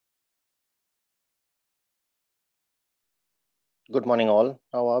Good morning, all.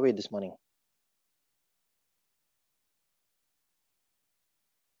 How are we this morning?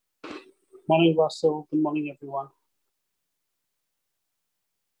 Morning, Vasu. Good morning, everyone.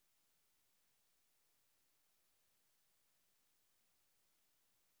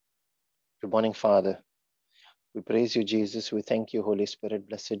 Good morning, Father. We praise you, Jesus. We thank you, Holy Spirit.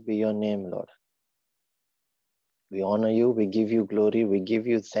 Blessed be your name, Lord. We honor you. We give you glory. We give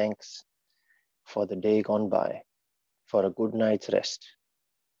you thanks for the day gone by, for a good night's rest.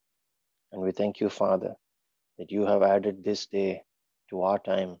 And we thank you, Father, that you have added this day to our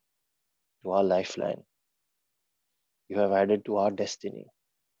time, to our lifeline. You have added to our destiny.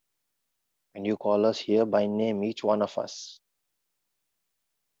 And you call us here by name, each one of us,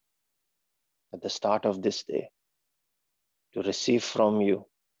 at the start of this day, to receive from you,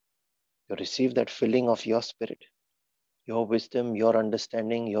 to receive that filling of your Spirit, your wisdom, your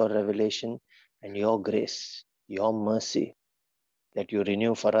understanding, your revelation, and your grace, your mercy that you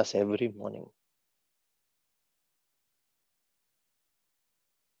renew for us every morning.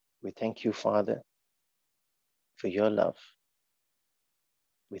 We thank you, Father, for your love.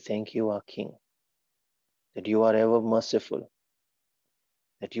 We thank you, our King, that you are ever merciful,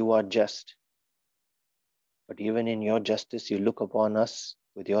 that you are just. But even in your justice, you look upon us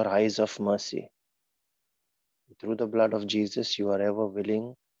with your eyes of mercy. Through the blood of Jesus, you are ever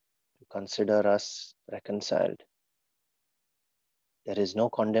willing to consider us reconciled. There is no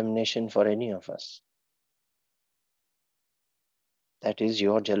condemnation for any of us. That is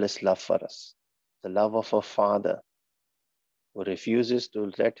your jealous love for us, the love of a father who refuses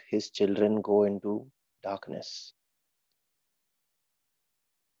to let his children go into darkness,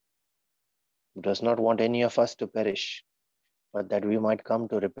 who does not want any of us to perish, but that we might come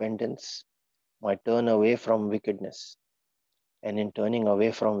to repentance, might turn away from wickedness, and in turning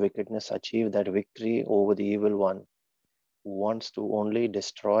away from wickedness, achieve that victory over the evil one who wants to only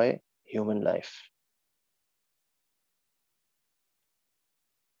destroy human life.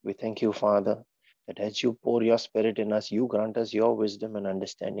 We thank you, Father, that as you pour your Spirit in us, you grant us your wisdom and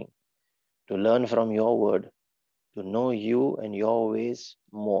understanding to learn from your word, to know you and your ways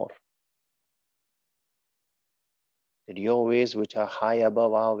more. That your ways, which are high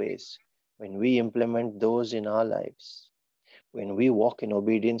above our ways, when we implement those in our lives, when we walk in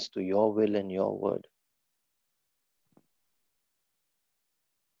obedience to your will and your word,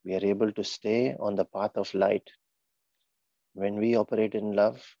 we are able to stay on the path of light. When we operate in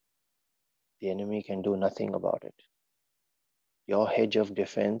love, the enemy can do nothing about it. Your hedge of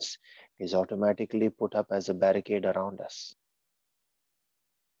defense is automatically put up as a barricade around us.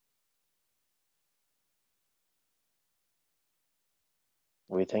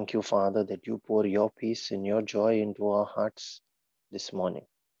 We thank you, Father, that you pour your peace and your joy into our hearts this morning.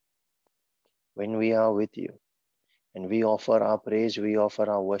 When we are with you and we offer our praise, we offer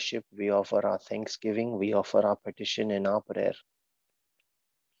our worship, we offer our thanksgiving, we offer our petition and our prayer,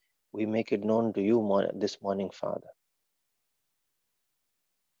 we make it known to you this morning, Father.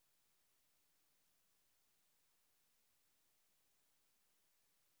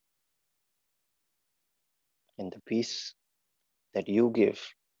 And the peace that you give,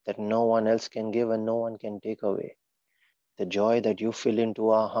 that no one else can give and no one can take away. The joy that you fill into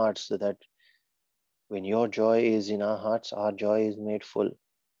our hearts, so that when your joy is in our hearts, our joy is made full.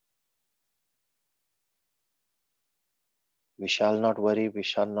 We shall not worry, we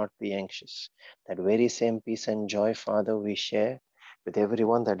shall not be anxious. That very same peace and joy, Father, we share with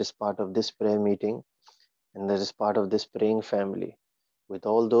everyone that is part of this prayer meeting and that is part of this praying family, with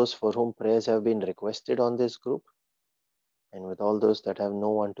all those for whom prayers have been requested on this group, and with all those that have no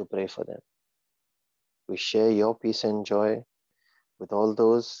one to pray for them. We share your peace and joy with all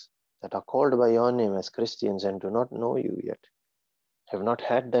those that are called by your name as Christians and do not know you yet, have not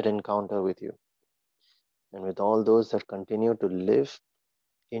had that encounter with you, and with all those that continue to live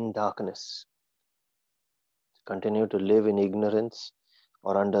in darkness, continue to live in ignorance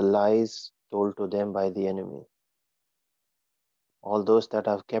or under lies told to them by the enemy. All those that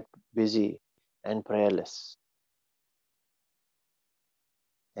are kept busy and prayerless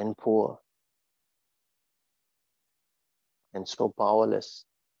and poor and so powerless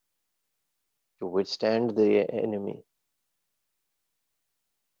to withstand the enemy.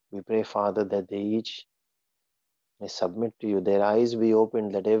 We pray, Father, that they each may submit to you, their eyes be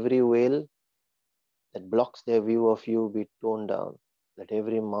opened, let every veil that blocks their view of you be torn down. Let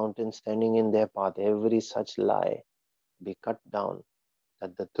every mountain standing in their path, every such lie be cut down.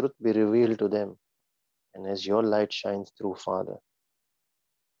 Let the truth be revealed to them. And as your light shines through, Father,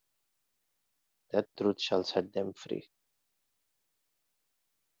 that truth shall set them free.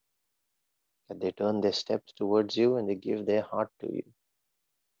 that they turn their steps towards you and they give their heart to you.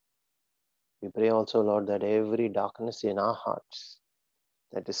 We pray also, Lord, that every darkness in our hearts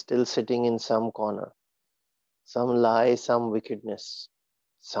that is still sitting in some corner, some lie, some wickedness,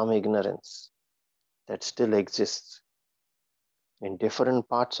 some ignorance that still exists in different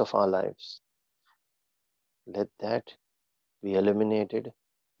parts of our lives, let that be eliminated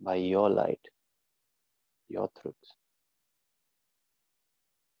by your light, your truth.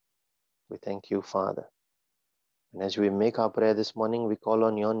 We thank you, Father. And as we make our prayer this morning, we call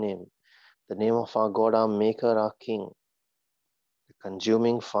on your name, the name of our God, our Maker, our King, the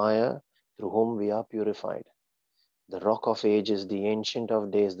consuming fire through whom we are purified, the Rock of Ages, the Ancient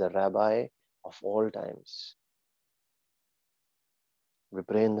of Days, the Rabbi of all times. We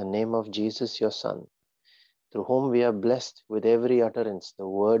pray in the name of Jesus, your Son, through whom we are blessed with every utterance, the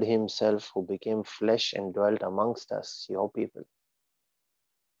Word himself who became flesh and dwelt amongst us, your people.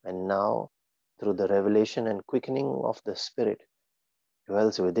 And now, through the revelation and quickening of the Spirit,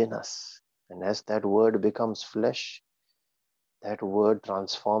 dwells within us. And as that Word becomes flesh, that Word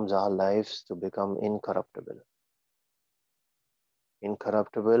transforms our lives to become incorruptible.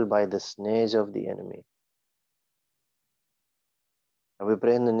 Incorruptible by the snares of the enemy. And we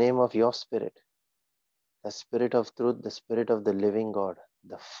pray in the name of your Spirit, the Spirit of truth, the Spirit of the living God,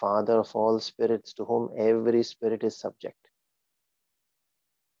 the Father of all spirits, to whom every spirit is subject.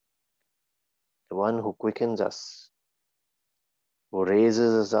 The one who quickens us, who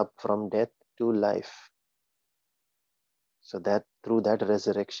raises us up from death to life, so that through that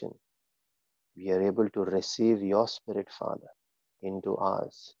resurrection, we are able to receive your Spirit, Father, into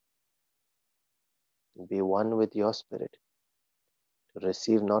ours. Be one with your Spirit, to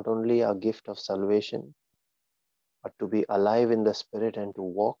receive not only our gift of salvation, but to be alive in the Spirit and to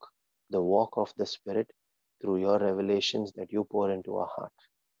walk the walk of the Spirit through your revelations that you pour into our heart.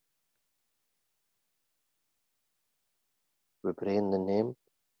 We pray in the name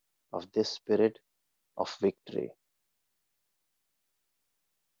of this Spirit of victory.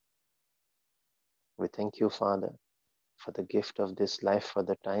 We thank you, Father, for the gift of this life, for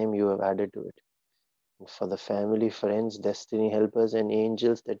the time you have added to it, and for the family, friends, destiny helpers, and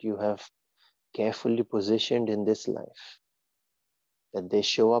angels that you have carefully positioned in this life, that they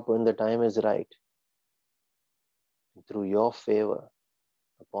show up when the time is right, and through your favor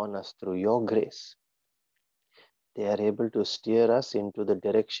upon us, through your grace, they are able to steer us into the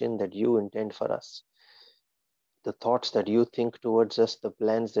direction that you intend for us, the thoughts that you think towards us, the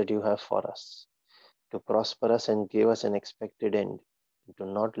plans that you have for us, to prosper us and give us an expected end, and to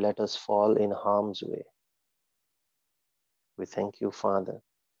not let us fall in harm's way. We thank you, Father,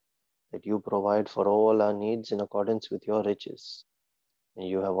 that you provide for all our needs in accordance with your riches. And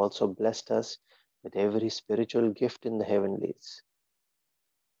you have also blessed us with every spiritual gift in the heavenlies,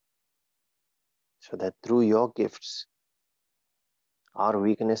 so that through your gifts, our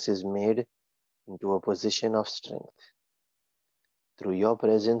weakness is made into a position of strength. Through your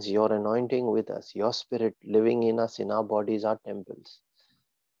presence, your anointing with us, your Spirit living in us, in our bodies, our temples,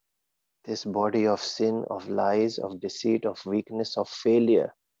 this body of sin, of lies, of deceit, of weakness, of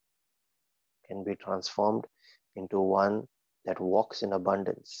failure can be transformed into one that walks in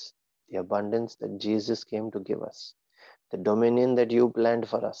abundance, the abundance that Jesus came to give us, the dominion that you planned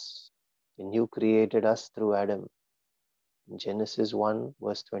for us when you created us through Adam. In Genesis 1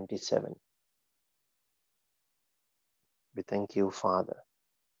 verse 27. We thank you, Father,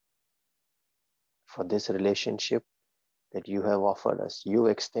 for this relationship that you have offered us. You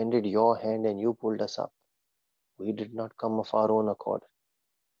extended your hand and you pulled us up. We did not come of our own accord.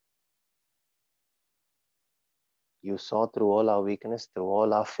 You saw through all our weakness, through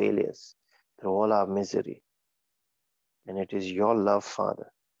all our failures, through all our misery. And it is your love,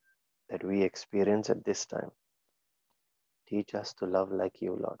 Father, that we experience at this time. Teach us to love like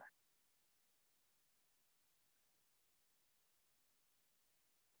you, Lord.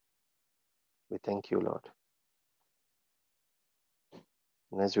 We thank you, Lord.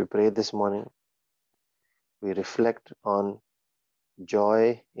 And as we pray this morning, we reflect on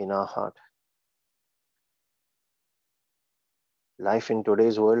joy in our heart. Life in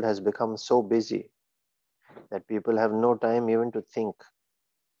today's world has become so busy that people have no time even to think.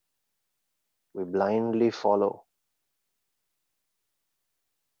 We blindly follow.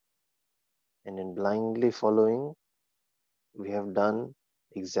 And in blindly following, we have done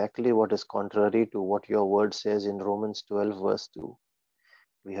exactly what is contrary to what your word says in Romans 12 verse 2.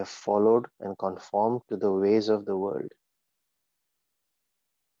 We have followed and conformed to the ways of the world.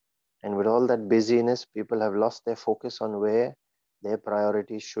 And with all that busyness, people have lost their focus on where their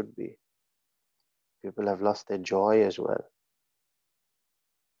priorities should be. People have lost their joy as well.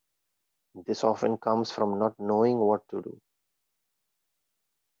 This often comes from not knowing what to do.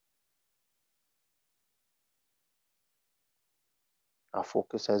 Our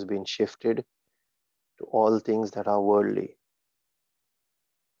focus has been shifted to all things that are worldly.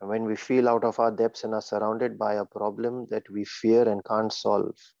 And when we feel out of our depths and are surrounded by a problem that we fear and can't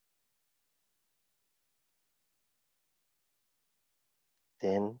solve,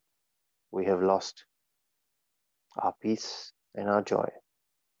 then we have lost our peace and our joy.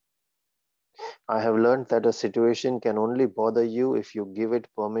 I have learned that a situation can only bother you if you give it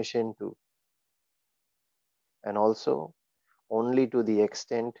permission to, and also only to the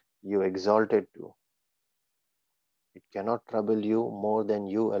extent you exalt it to. It cannot trouble you more than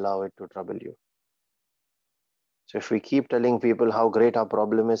you allow it to trouble you. So if we keep telling people how great our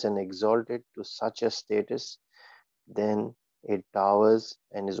problem is and exalt it to such a status, then it towers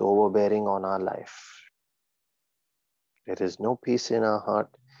and is overbearing on our life. There is no peace in our heart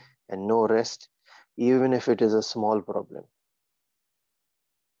and no rest, even if it is a small problem.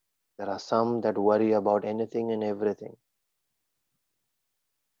 There are some that worry about anything and everything,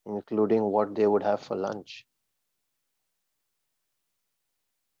 including what they would have for lunch.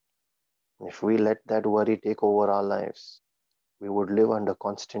 If we let that worry take over our lives, we would live under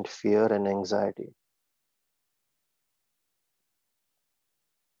constant fear and anxiety.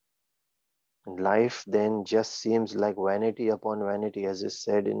 And life then just seems like vanity upon vanity, as is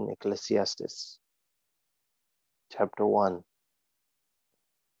said in Ecclesiastes chapter 1.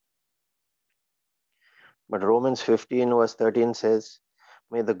 But Romans 15 verse 13 says,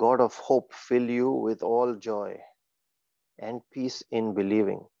 "May the God of hope fill you with all joy and peace in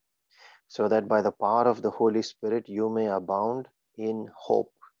believing, so that by the power of the Holy Spirit you may abound in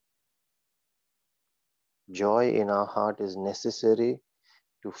hope." Joy in our heart is necessary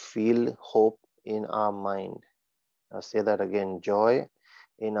to feel hope in our mind. I'll say that again. Joy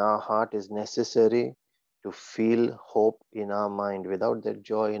in our heart is necessary to feel hope in our mind. Without that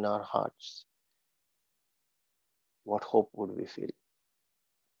joy in our hearts, what hope would we feel?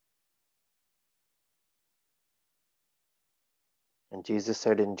 And Jesus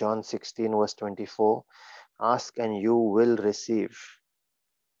said in John 16 verse 24, "Ask and you will receive,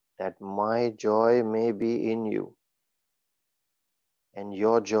 that my joy may be in you and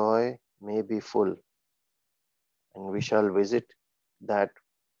your joy may be full." And we shall visit that,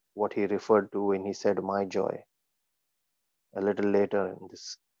 what he referred to when he said my joy, a little later in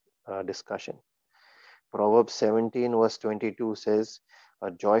this discussion. Proverbs 17 verse 22 says,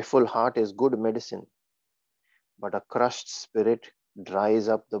 "A joyful heart is good medicine, but a crushed spirit dries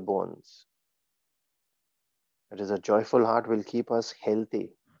up the bones." That is, a joyful heart will keep us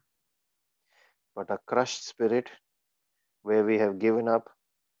healthy, but a crushed spirit, where we have given up,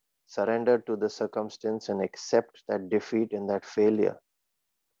 surrendered to the circumstance and accept that defeat and that failure,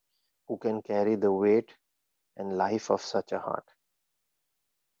 who can carry the weight and life of such a heart?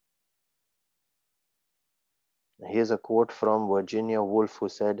 Here's a quote from Virginia Woolf, who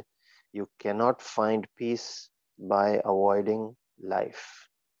said, "You cannot find peace by avoiding life."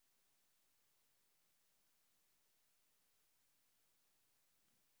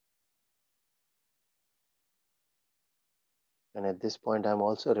 And at this point, I'm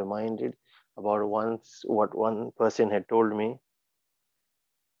also reminded about once what one person had told me.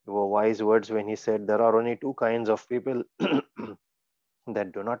 They were wise words when he said, "There are only two kinds of people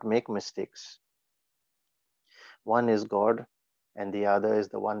that do not make mistakes. One is God, and the other is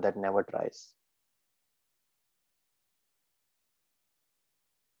the one that never tries."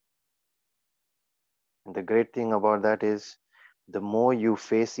 And the great thing about that is, the more you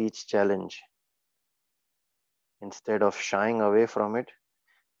face each challenge, instead of shying away from it,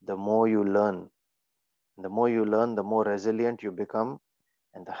 the more you learn. The more you learn, the more resilient you become,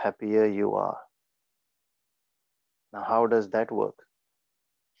 and the happier you are. Now, how does that work?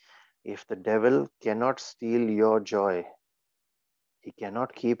 If the devil cannot steal your joy, he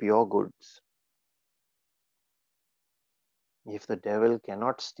cannot keep your goods. If the devil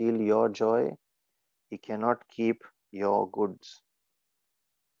cannot steal your joy, he cannot keep your goods.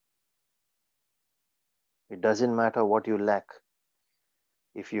 It doesn't matter what you lack.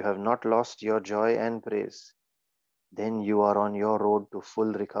 If you have not lost your joy and praise, then you are on your road to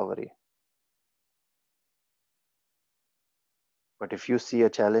full recovery. But if you see a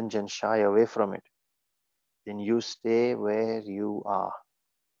challenge and shy away from it, then you stay where you are.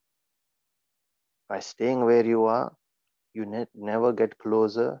 By staying where you are, you never get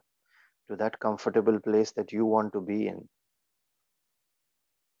closer to that comfortable place that you want to be in.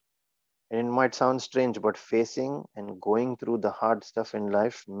 And it might sound strange, but facing and going through the hard stuff in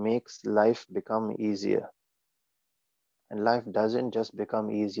life makes life become easier. And life doesn't just become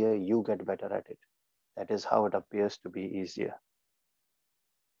easier, you get better at it. That is how it appears to be easier.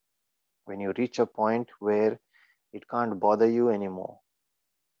 When you reach a point where it can't bother you anymore,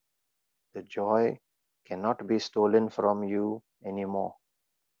 the joy cannot be stolen from you anymore.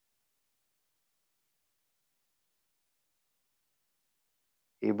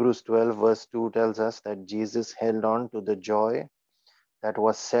 Hebrews 12 verse 2 tells us that Jesus held on to the joy that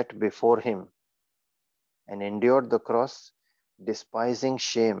was set before him and endured the cross, despising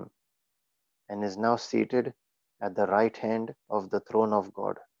shame, and is now seated at the right hand of the throne of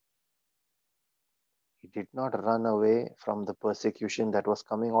God. He did not run away from the persecution that was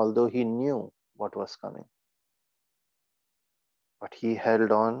coming, although he knew what was coming. But he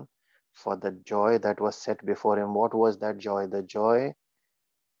held on for the joy that was set before him. What was that joy? The joy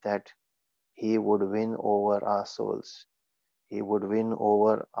that he would win over our souls. He would win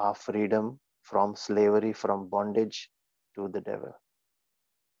over our freedom from slavery, from bondage to the devil.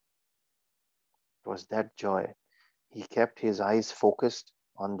 It was that joy. He kept his eyes focused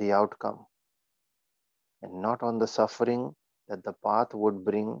on the outcome and not on the suffering that the path would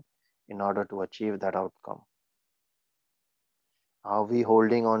bring in order to achieve that outcome. Are we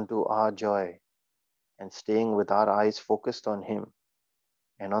holding on to our joy and staying with our eyes focused on him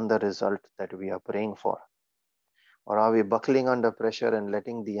and on the result that we are praying for? Or are we buckling under pressure and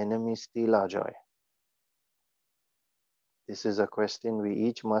letting the enemy steal our joy? This is a question we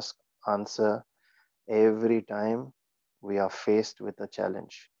each must answer every time we are faced with a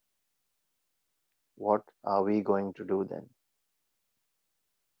challenge. What are we going to do then?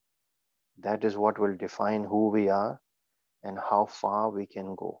 That is what will define who we are and how far we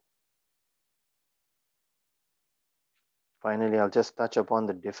can go. Finally, I'll just touch upon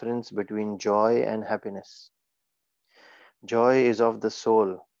the difference between joy and happiness. Joy is of the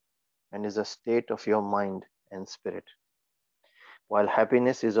soul and is a state of your mind and spirit, while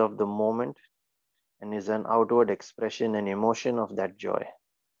happiness is of the moment and is an outward expression and emotion of that joy.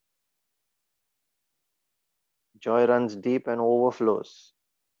 Joy runs deep and overflows.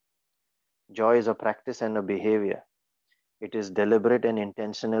 Joy is a practice and a behavior. It is deliberate and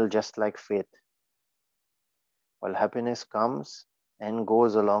intentional, just like faith, while happiness comes and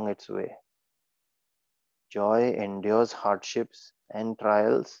goes along its way. Joy endures hardships and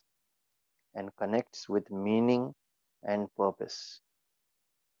trials and connects with meaning and purpose.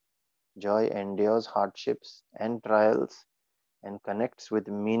 Joy endures hardships and trials and connects with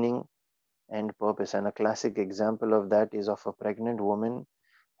meaning and purpose. And a classic example of that is of a pregnant woman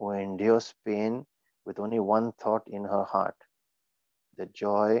who endures pain with only one thought in her heart: the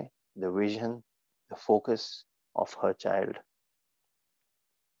joy, the vision, the focus of her child.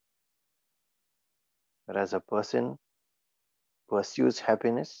 Whereas a person pursues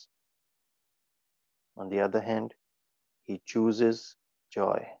happiness, on the other hand, he chooses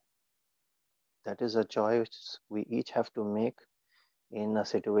joy. That is a choice we each have to make in a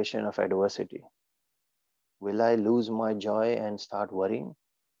situation of adversity. Will I lose my joy and start worrying?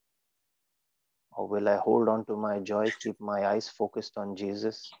 Or will I hold on to my joy, keep my eyes focused on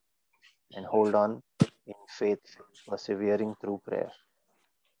Jesus, and hold on in faith, persevering through prayer?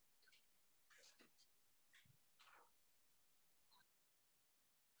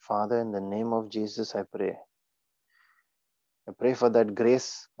 Father, in the name of Jesus, I pray. I pray for that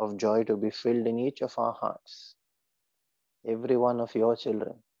grace of joy to be filled in each of our hearts, every one of your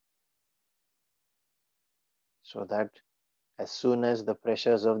children, so that as soon as the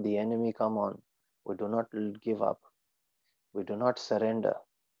pressures of the enemy come on, we do not give up, we do not surrender,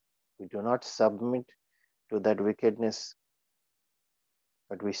 we do not submit to that wickedness,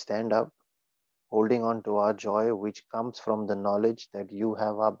 but we stand up, holding on to our joy, which comes from the knowledge that you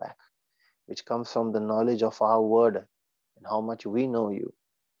have our back, which comes from the knowledge of our word and how much we know you,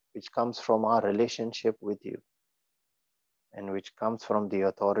 which comes from our relationship with you, and which comes from the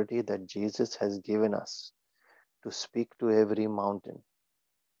authority that Jesus has given us to speak to every mountain,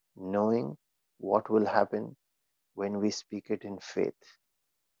 knowing what will happen when we speak it in faith.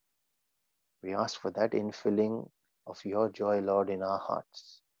 We ask for that infilling of your joy, Lord, in our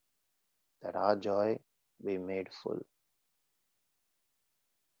hearts, that our joy be made full.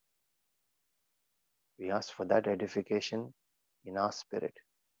 We ask for that edification in our spirit.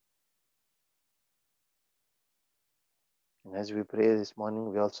 And as we pray this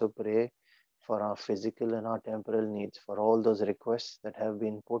morning, we also pray for our physical and our temporal needs, for all those requests that have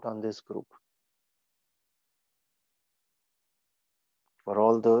been put on this group, for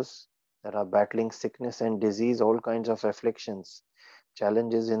all those that are battling sickness and disease, all kinds of afflictions,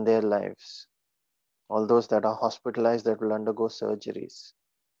 challenges in their lives, all those that are hospitalized that will undergo surgeries.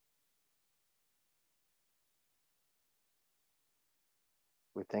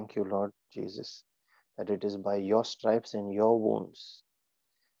 We thank you, Lord Jesus, that it is by your stripes and your wounds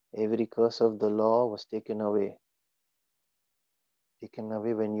every curse of the law was taken away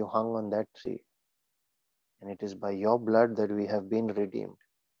when you hung on that tree. And it is by your blood that we have been redeemed.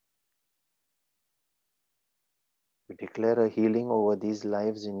 We declare a healing over these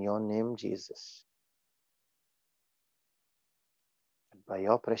lives in your name, Jesus. By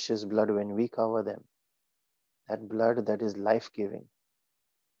your precious blood, when we cover them, that blood that is life-giving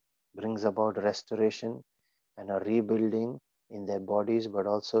brings about restoration and a rebuilding in their bodies, but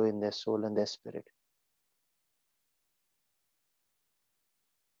also in their soul and their spirit.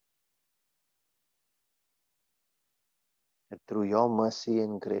 And through your mercy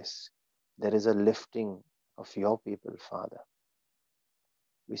and grace, there is a lifting of your people, Father.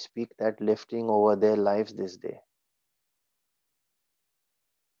 We speak that lifting over their lives this day.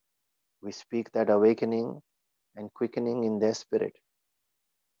 We speak that awakening and quickening in their spirit,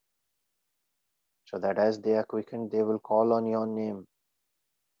 so that as they are quickened, they will call on your name.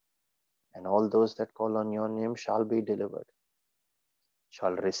 And all those that call on your name shall be delivered,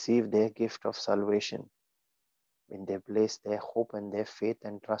 shall receive their gift of salvation when they place their hope and their faith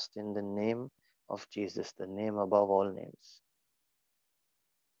and trust in the name of Jesus, the name above all names.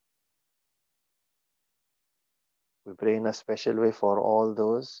 We pray in a special way for all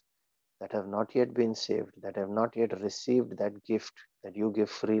those that have not yet been saved, that have not yet received that gift that you give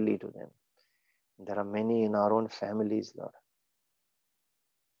freely to them. There are many in our own families, Lord.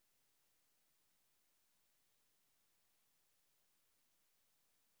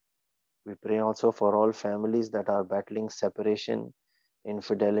 We pray also for all families that are battling separation,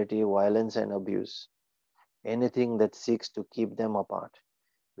 infidelity, violence, and abuse. Anything that seeks to keep them apart.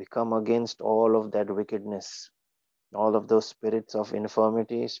 We come against all of that wickedness, all of those spirits of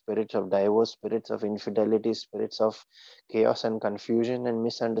infirmity, spirits of divorce, spirits of infidelity, spirits of chaos and confusion and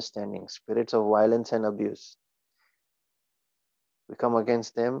misunderstanding, spirits of violence and abuse. We come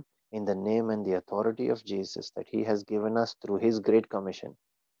against them in the name and the authority of Jesus that He has given us through His great commission.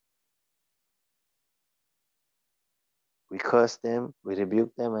 We curse them, we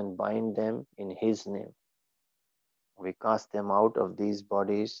rebuke them and bind them in His name. We cast them out of these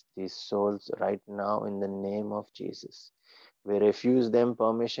bodies, these souls right now in the name of Jesus. We refuse them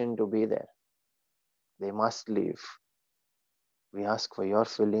permission to be there. They must leave. We ask for your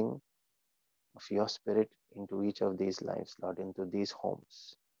filling of your spirit into each of these lives, Lord, into these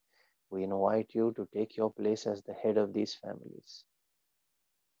homes. We invite you to take your place as the head of these families,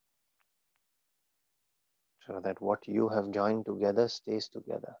 so that what you have joined together stays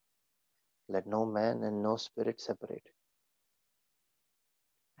together. Let no man and no spirit separate.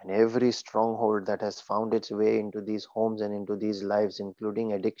 And every stronghold that has found its way into these homes and into these lives,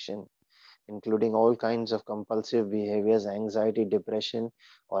 including addiction, including all kinds of compulsive behaviors, anxiety, depression,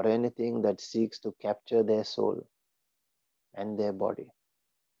 or anything that seeks to capture their soul and their body.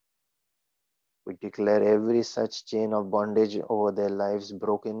 We declare every such chain of bondage over their lives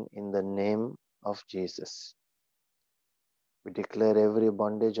broken in the name of Jesus. We declare every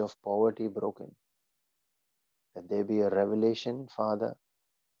bondage of poverty broken. That there be a revelation, Father,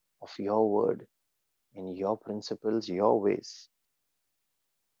 of your word and your principles, your ways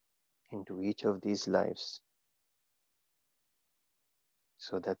into each of these lives.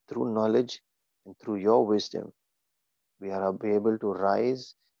 So that through knowledge and through your wisdom, we are able to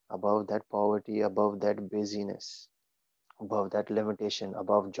rise above that poverty, above that busyness, above that limitation,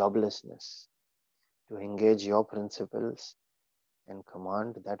 above joblessness, to engage your principles and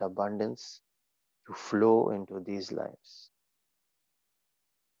command that abundance to flow into these lives.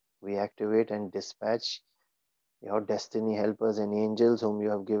 We activate and dispatch your destiny helpers and angels whom you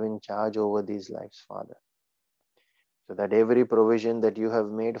have given charge over these lives, Father, so that every provision that you have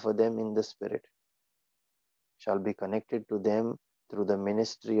made for them in the Spirit shall be connected to them through the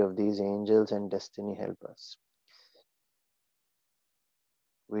ministry of these angels and destiny helpers.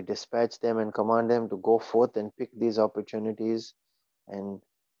 We dispatch them and command them to go forth and pick these opportunities and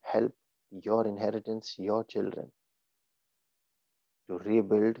help your inheritance, your children, to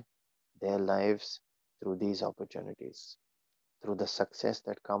rebuild their lives through these opportunities, through the success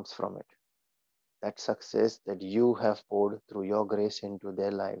that comes from it. That success that you have poured through your grace into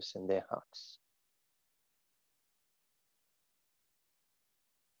their lives and their hearts.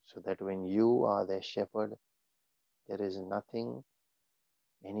 So that when you are their shepherd, there is nothing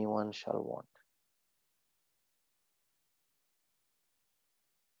anyone shall want.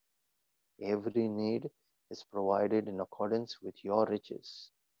 Every need is provided in accordance with your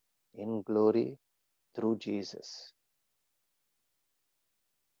riches in glory through Jesus.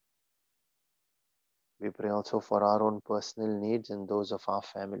 We pray also for our own personal needs and those of our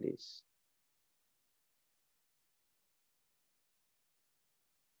families.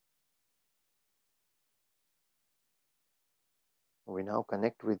 We now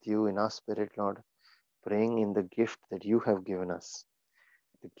connect with you in our spirit, Lord, praying in the gift that you have given us,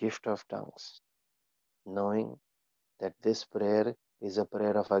 the gift of tongues, knowing that this prayer is a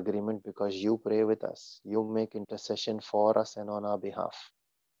prayer of agreement because you pray with us. You make intercession for us and on our behalf.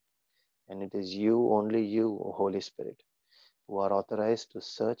 And it is you, only you, O Holy Spirit, who are authorized to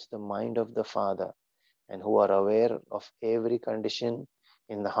search the mind of the Father and who are aware of every condition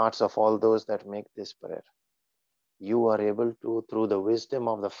in the hearts of all those that make this prayer. You are able to, through the wisdom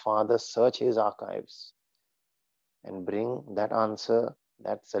of the Father, search his archives and bring that answer,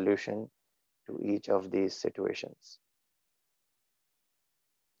 that solution to each of these situations.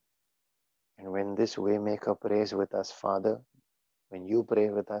 And when this Waymaker prays with us, Father, when you pray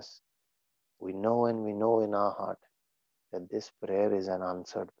with us, we know and we know in our heart that this prayer is an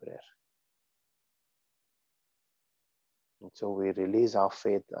answered prayer. And so we release our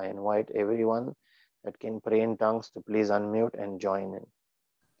faith. I invite everyone that can pray in tongues to please unmute and join in.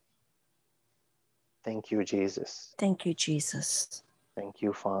 Thank you, Jesus. Thank you, Jesus. Thank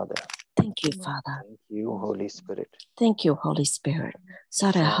you, Father. Thank you, Father. Thank you, Holy Spirit. Thank you, Holy Spirit.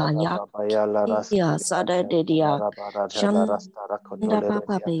 Sarahayak ya sadadedia shanda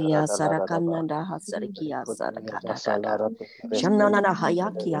papapia sarakananda hasarikia sarakadada shanana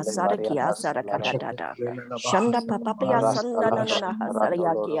hayakia sarakia sarakadada shanda papapia sandanana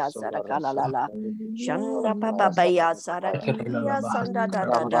hasariakia sarakalala shanda papapia sarakia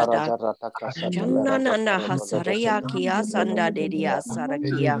sandadadada shanana hasariakia sandadedia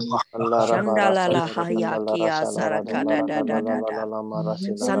sarakia Shandalala hayakia sarakada da da da da.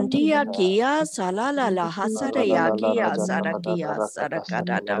 Sandia kia salala hasaraya kia sarakia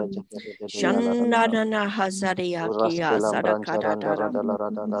sarakada da. Shandana hasaraya kia sarakada da da.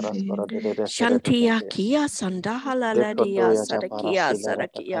 Shantia kia sandahala dia sarakia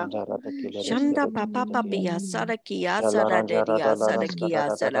sarakia. Shanda papa papia sarakia saraderia sarakia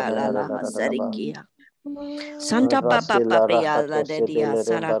saralala hasarikia. Santa papa papia la de dia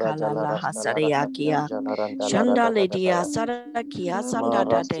sarakala la hasariakia. Shanda le dia sarakia sanda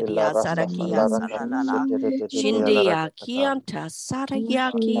da de dia sarakia salalala. Shindia kianta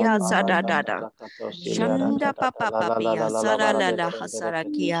sarakia sadadada. Shanda papa papia saralala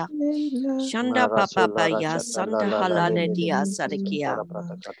hasarakia. Shanda papa papia sanda halale dia sarakia.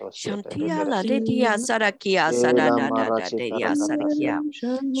 Shantia la de dia sarakia sadadada de dia sarakia.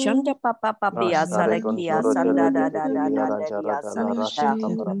 Shanda papa papia sarakia sanda da da da da de dia sarakia.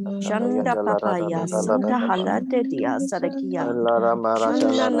 Shanda papaya sanda halade dia sarakia.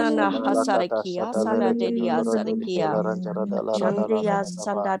 Shanda nana hasarakia sala de dia sarakia. Shandia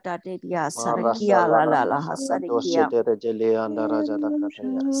sanda da de dia sarakia la la la hasarakia.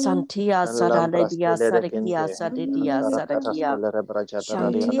 Santia sara le dia sarakia sadedia sarakia.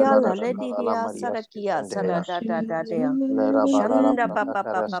 Shantia la le dia sarakia sara da da da dia. Shanda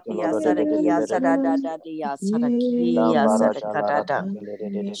papa papia sarakia sara da da dia sarakia sarakada.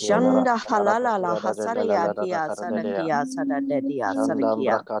 Shanda halala la hasaraya kia sarakia saradia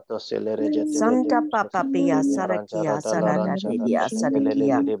sarakia. Santa papa pia sarakia sarada dia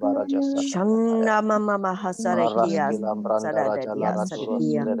sarakia. Shanda mama hasarakia sarada dia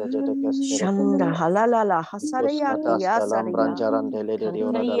sarakia. Shanda halala la hasaraya kia sarakia.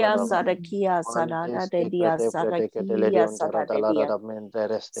 Kaya sarakia sarada dia sarakia sarada dia.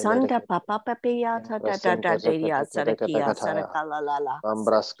 Santa papa papia da da da dia sarakia sarakala la la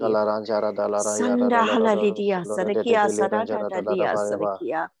sarakia. Sanda haladidia sarakia sarada da dia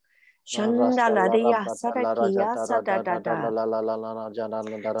sarakia. Shanda ladia sarakia sadada.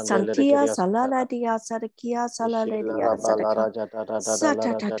 Santia salaladia sarakia salaladia saraka.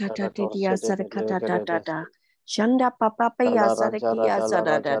 Satatatatatatia sarakata. Shanda papapaya sarakia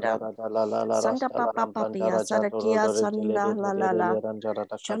sadada. Sanda papapaya sarakia sanda la la la.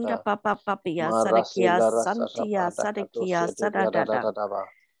 Shanda papapaya sarakia santia sarakia sadada.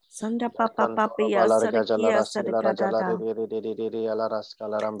 Sanda papa papia sarakia sarakada.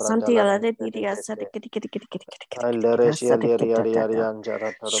 Santia la dia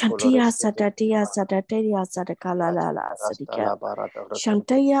Shantia sadatia sadatia sadakala la la sadika.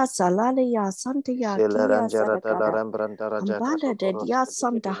 Shantaya salalia santia kia sadakada. Ambada de dia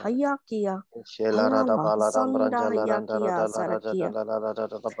santa hayakia. Halala sanda hayakia sarakia.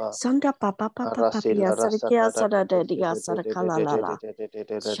 Santa papa papia sarakia sadadia sarakala la la.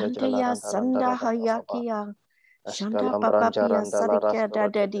 Shantaya sanda hayakia. Shanda papa pia sadakia da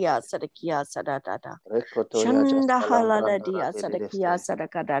da dia sadakia sadada. Shanda halala dia sadakia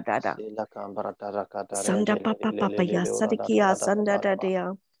sadakada da. Sanda papa papa ya sadakia sanda da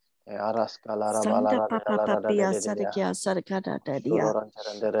dia. Sanda papa papa ya sadakia sadakada da dia.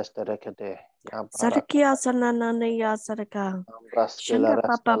 Sadakia sanana ya sadaka. Shanda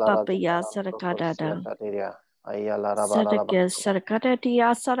papa papa ya sadakada da. Sadaka sadakada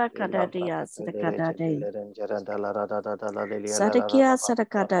dia sadakada dia sadakada dia. Sadakia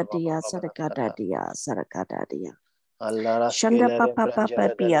sadakada dia sadakada dia sadakada dia. Shanda papa papa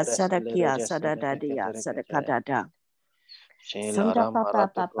pia sadakia sadada dia sadakada da. Sanda papa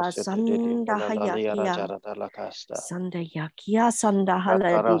papa sanda hayakia. Sanda yakia sanda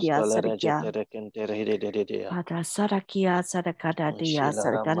haladia sadakia. Pada sadakia sadakada dia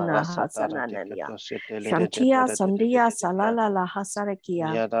sadakana hasananania. Shantia sandia salala la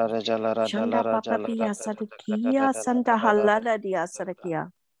hasarakia. Shanda papa pia sadakia sanda halala dia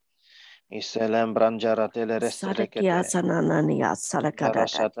sadakia. Sadakia sananania sadakada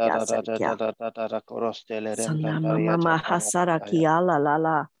dia sadakia. Sanda mama hasarakia la la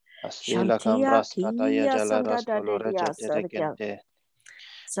la. Shantia kia sanda da dia sadakia.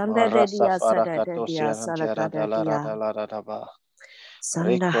 Sanda da dia sadada dia sadakada dia.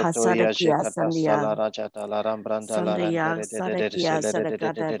 Sanda hasarakia sandia. Sandia sadakia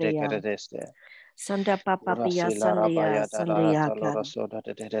sadakada dia. Sanda papa pia sandia sandia kan.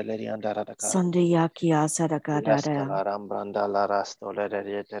 Sandia kia sadakada dia.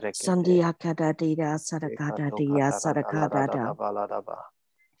 Sandia kada dia sadakada dia sadakada dia.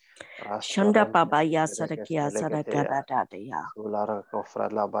 Shanda papa ya sadakia sadakada dia.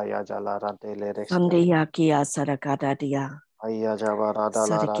 Sandia kia sadakada dia.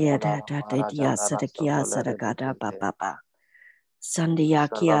 Sadakia da dia sadakia sadakada papa. Sandia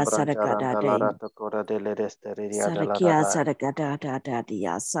kia sadakada dia. Sadakia sadakada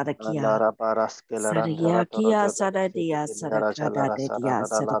dia sadakia. Sadakia kia sadadia sadakada dia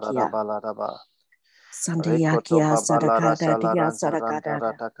sadakia. Sandia kia sadakada dia sadakada.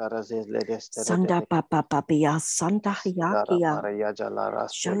 Sanda papa papia santa yakia.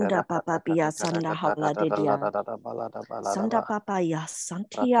 Shanda papa pia sanda haladidia. Sanda papa ya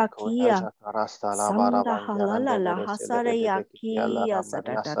santia kia. Sanda halala la hasara yakia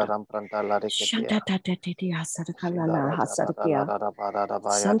sadada. Shanda tatatia sadakala hasarkia.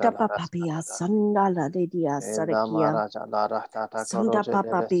 Sanda papa pia sanda la didia sadakia. Sanda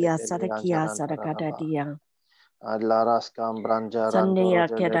papa pia sadakia sadakada dia. Sandia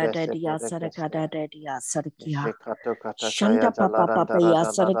keda dia sadakada dia sadakia. Shanda papa papa ya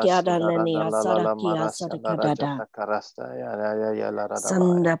sadakia da nania sadakia sadakada da.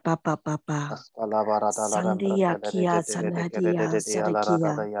 Sanda papa papa. Sandia kia sanadia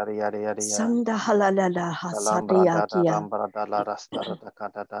sadakia. Sanda halalala hasadia kia.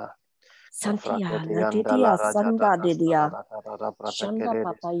 Santia ladidia sanda didia. Shanda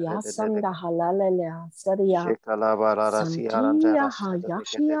papa ya sanda halalala sadia. Santia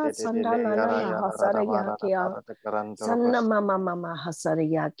hayashia sanda nanana hasadia kia. Sanna mama mama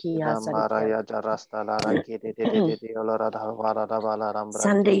hasadia kia sadakia.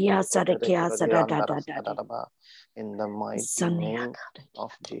 Sandia sadakia sadada. In the mighty name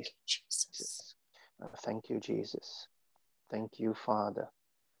of Jesus. Thank you, Jesus. Thank you, Father.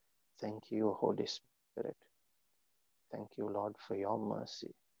 Thank you, Holy Spirit. Thank you, Lord, for your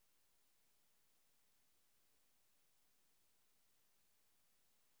mercy.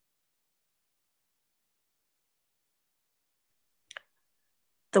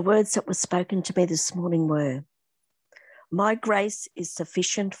 The words that were spoken to me this morning were, "My grace is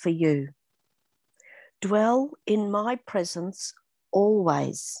sufficient for you. Dwell in my presence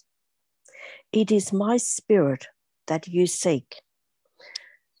always. It is my spirit that you seek."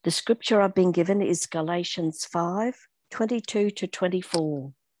 The scripture I've been given is Galatians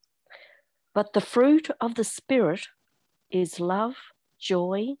 5:22-24. But the fruit of the Spirit is love,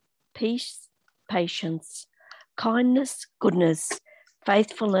 joy, peace, patience, kindness, goodness,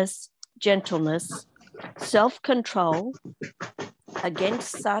 faithfulness, gentleness, self-control.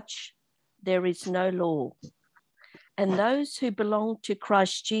 Against such there is no law. And those who belong to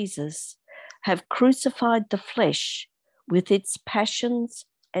Christ Jesus have crucified the flesh with its passions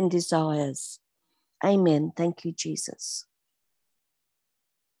and desires. Amen. Thank you, Jesus.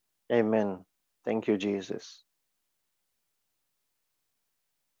 Amen. Thank you, Jesus.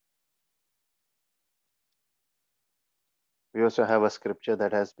 We also have a scripture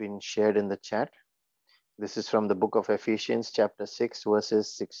that has been shared in the chat. This is from the book of Ephesians, chapter 6,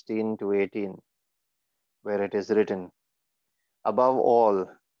 verses 16-18, where it is written, "Above all,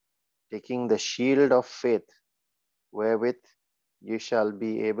 taking the shield of faith, wherewith you shall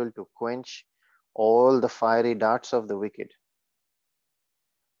be able to quench all the fiery darts of the wicked,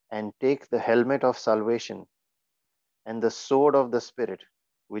 and take the helmet of salvation and the sword of the Spirit,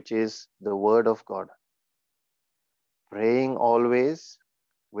 which is the word of God, praying always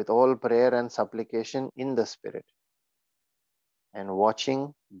with all prayer and supplication in the Spirit, and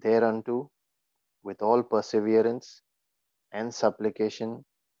watching thereunto with all perseverance and supplication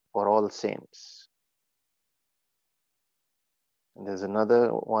for all saints. And there's another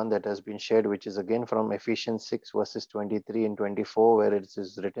one that has been shared, which is again from Ephesians 6 verses 23 and 24, where it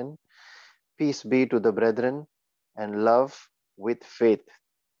is written, peace be to the brethren and love with faith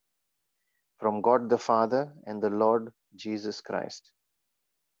from God the Father and the Lord Jesus Christ.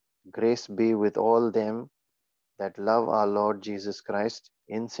 Grace be with all them that love our Lord Jesus Christ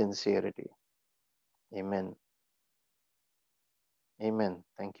in sincerity. Amen. Amen.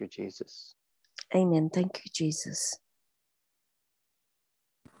 Thank you, Jesus. Amen. Thank you, Jesus.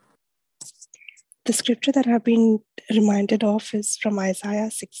 The scripture that I've been reminded of is from Isaiah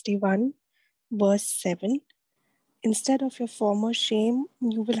 61, verse 7. Instead of your former shame,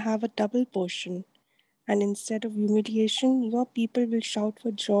 you will have a double portion. And instead of humiliation, your people will shout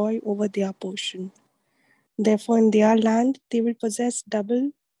for joy over their portion. Therefore, in their land, they will possess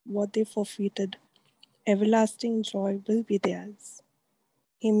double what they forfeited. Everlasting joy will be theirs.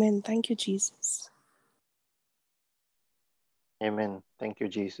 Amen. Thank you, Jesus. Amen. Thank you,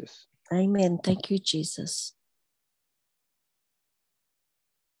 Jesus. Amen. Thank you, Jesus.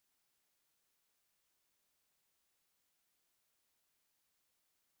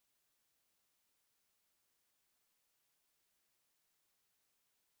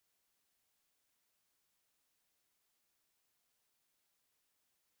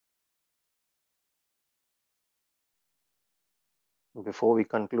 Before we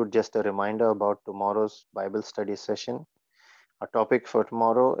conclude, just a reminder about tomorrow's Bible study session. Our topic for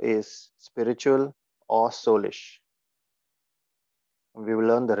tomorrow is spiritual or soulish. We will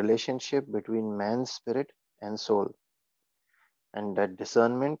learn the relationship between man's spirit and soul, and that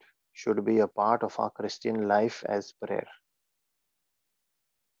discernment should be a part of our Christian life as prayer.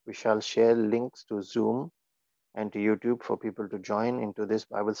 We shall share links to Zoom and to YouTube for people to join into this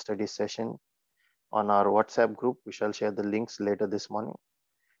Bible study session on our WhatsApp group. We shall share the links later this morning.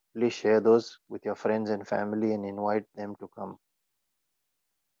 Please share those with your friends and family and invite them to come.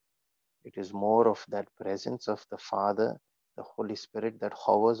 It is more of that presence of the Father, the Holy Spirit that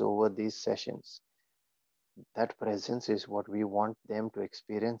hovers over these sessions. That presence is what we want them to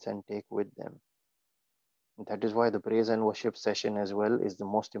experience and take with them. And that is why the praise and worship session as well is the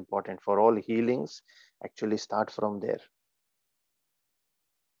most important. For all healings, actually start from there.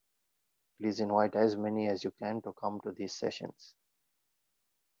 Please invite as many as you can to come to these sessions.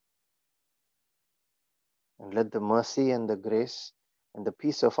 And let the mercy and the grace and the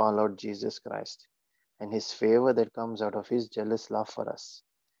peace of our Lord Jesus Christ and his favor that comes out of his jealous love for us,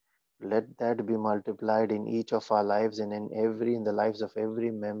 let that be multiplied in each of our lives and in the lives of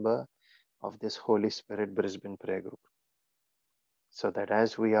every member of this Holy Spirit Brisbane prayer group. So that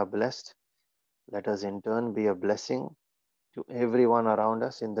as we are blessed, let us in turn be a blessing to everyone around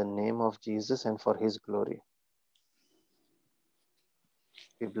us in the name of Jesus and for his glory.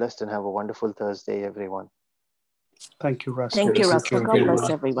 Be blessed and have a wonderful Thursday, everyone. Thank you, Russell. Thank you, Russell. God bless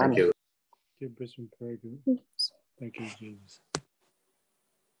everyone. Thank you, Brisbane Prayer Group. Thank you, Jesus.